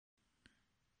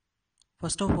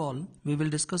First of all, we will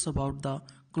discuss about the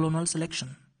clonal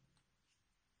selection.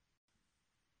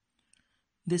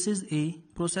 This is a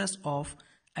process of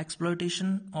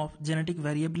exploitation of genetic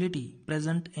variability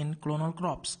present in clonal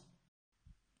crops.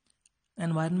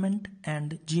 Environment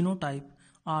and genotype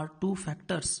are two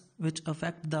factors which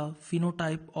affect the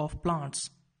phenotype of plants.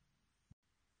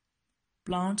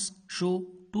 Plants show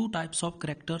two types of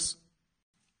characters: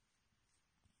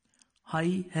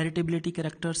 high heritability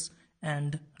characters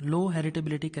and low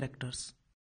heritability characters.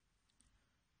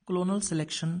 Clonal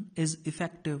selection is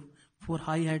effective for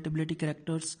high heritability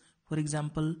characters, for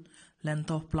example, length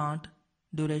of plant,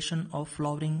 duration of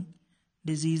flowering,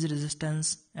 disease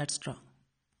resistance, etc.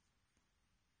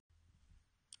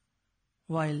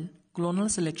 While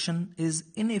clonal selection is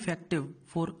ineffective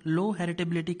for low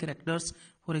heritability characters,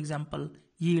 for example,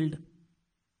 yield.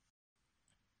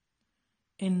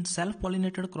 In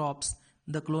self-pollinated crops,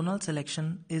 the clonal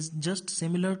selection is just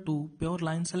similar to pure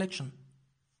line selection.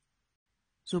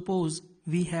 Suppose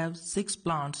we have 6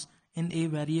 plants in a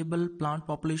variable plant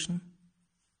population.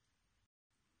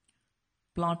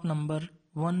 Plant number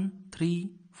 1, 3,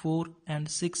 4 and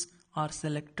 6 are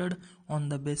selected on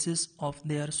the basis of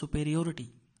their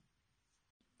superiority.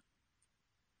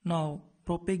 Now,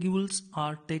 propagules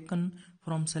are taken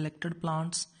from selected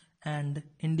plants and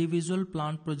individual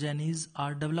plant progenies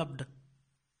are developed.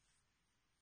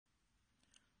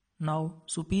 Now,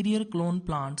 superior clone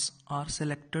plants are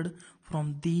selected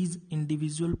from these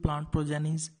individual plant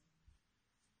progenies.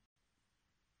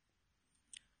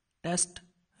 Test,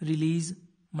 release,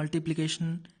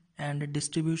 multiplication and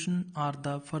distribution are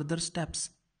the further steps.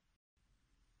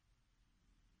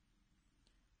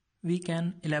 We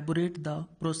can elaborate the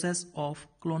process of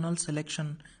clonal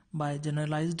selection by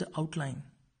generalized outline.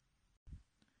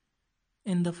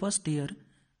 In the first year,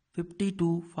 50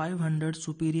 to 500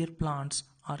 superior plants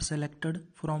are selected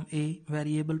from a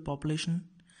variable population.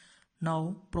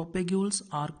 Now, propagules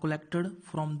are collected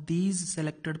from these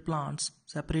selected plants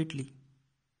separately.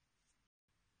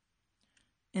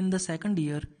 In the second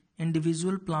year,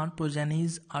 individual plant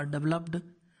progenies are developed.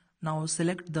 Now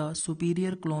select the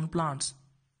superior clone plants.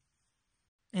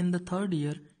 In the third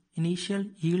year, initial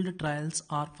yield trials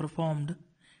are performed.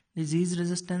 Disease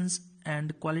resistance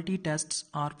and quality tests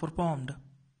are performed.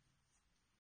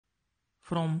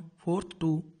 From 4th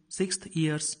to 6th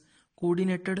years,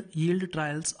 coordinated yield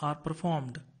trials are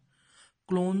performed.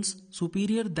 Clones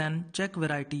superior than check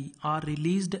variety are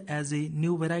released as a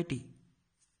new variety.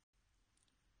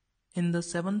 In the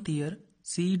 7th year,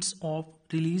 seeds of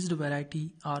released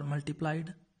variety are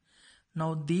multiplied.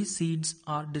 Now these seeds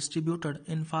are distributed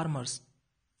in farmers.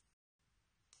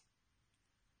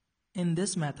 In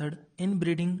this method,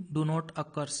 inbreeding do not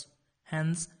occur.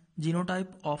 Hence,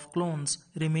 genotype of clones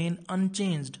remain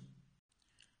unchanged.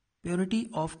 Purity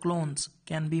of clones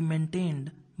can be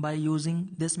maintained by using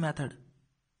this method.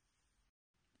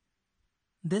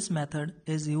 This method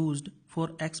is used for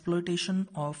exploitation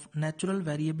of natural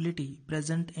variability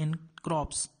present in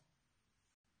crops.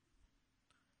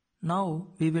 Now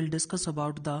we will discuss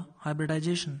about the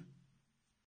hybridization.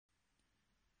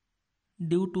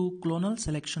 Due to clonal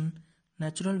selection,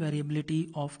 natural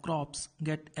variability of crops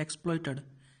get exploited.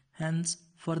 Hence,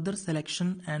 further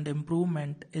selection and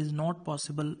improvement is not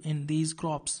possible in these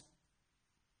crops.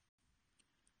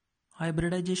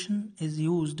 Hybridization is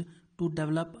used to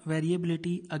develop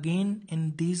variability again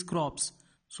in these crops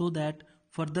so that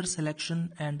further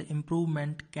selection and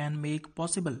improvement can make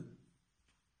possible.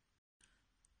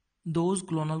 Those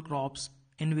clonal crops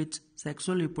in which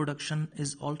sexual reproduction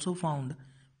is also found,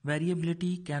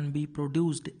 variability can be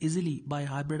produced easily by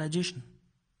hybridization.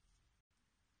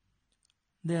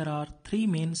 There are 3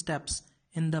 main steps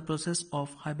in the process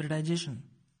of hybridization: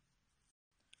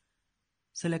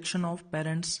 selection of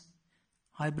parents,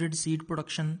 hybrid seed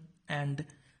production, and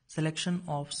selection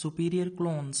of superior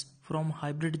clones from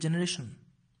hybrid generation.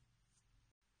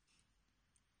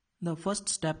 The first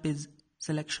step is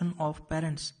selection of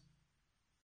parents.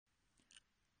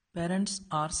 Parents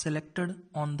are selected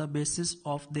on the basis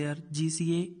of their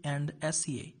GCA and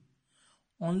SCA.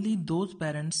 Only those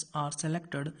parents are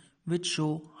selected which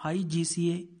show high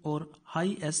GCA or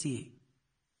high SCA.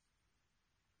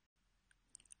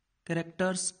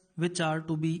 Characters which are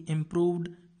to be improved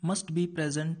must be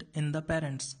present in the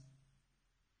parents.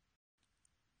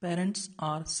 Parents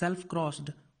are self-crossed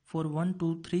for 1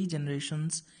 to 3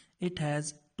 generations. It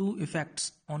has 2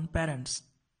 effects on parents: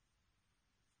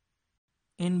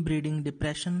 inbreeding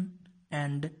depression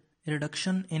and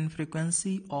reduction in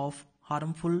frequency of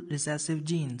harmful recessive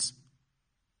genes.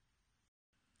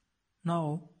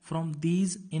 Now, from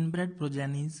these inbred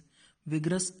progenies,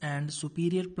 vigorous and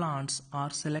superior plants are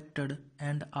selected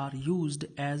and are used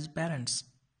as parents.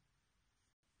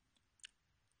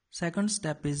 Second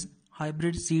step is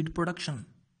hybrid seed production.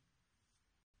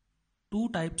 Two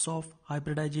types of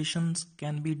hybridizations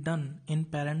can be done in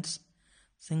parents: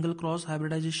 single cross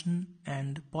hybridization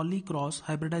and polycross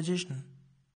hybridization.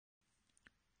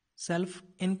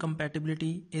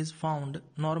 Self-incompatibility is found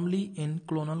normally in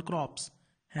clonal crops,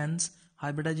 hence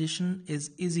hybridization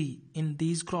is easy in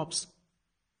these crops.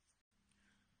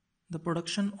 The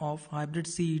production of hybrid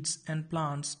seeds and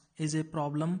plants is a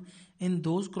problem in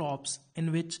those crops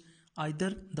in which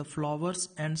either the flowers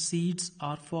and seeds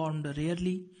are formed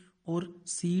rarely or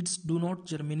seeds do not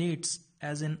germinate,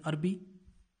 as in Arabi.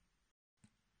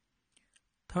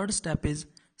 Third step is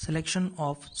selection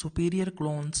of superior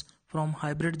clones from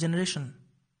hybrid generation.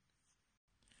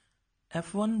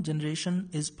 F1 generation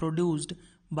is produced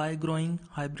by growing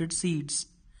hybrid seeds.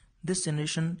 This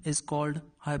generation is called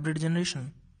hybrid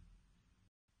generation.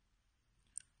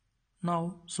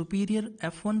 Now, superior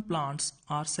F1 plants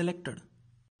are selected.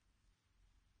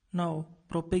 Now,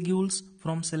 propagules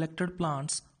from selected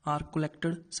plants are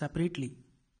collected separately.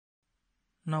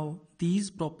 Now, these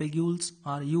propagules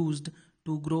are used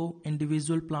to grow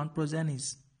individual plant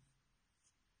progenies.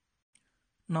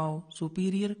 Now,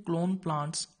 superior clone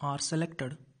plants are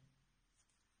selected.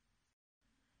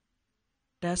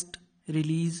 Test,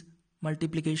 release,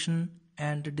 multiplication,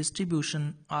 and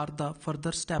distribution are the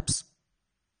further steps.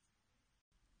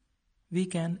 We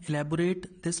can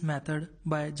elaborate this method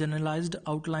by generalized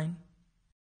outline.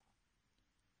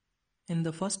 In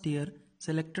the first year,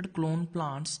 selected clone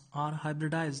plants are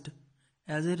hybridized.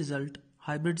 As a result,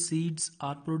 hybrid seeds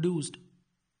are produced.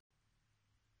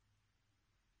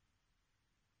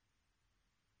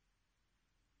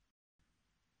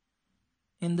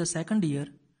 In the second year,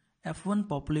 F1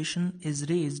 population is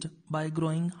raised by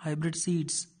growing hybrid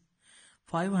seeds.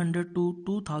 500 to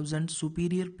 2000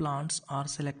 superior plants are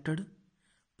selected.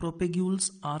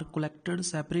 Propagules are collected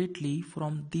separately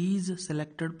from these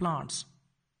selected plants.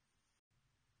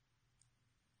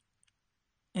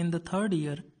 In the third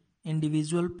year,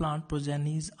 individual plant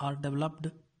progenies are developed.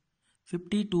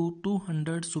 50 to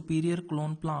 200 superior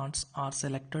clone plants are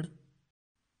selected.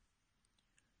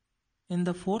 In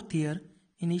the fourth year,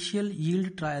 initial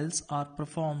yield trials are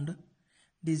performed.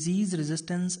 Disease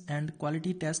resistance and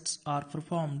quality tests are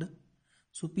performed.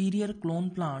 Superior clone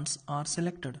plants are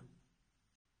selected.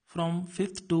 From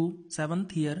 5th to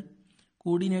 7th year,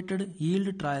 coordinated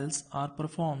yield trials are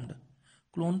performed.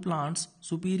 Clone plants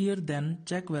superior than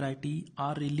check variety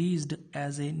are released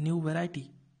as a new variety.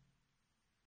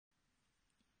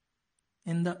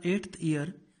 In the 8th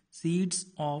year, seeds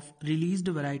of released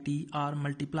variety are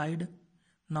multiplied.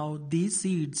 Now these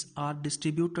seeds are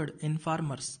distributed in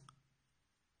farmers.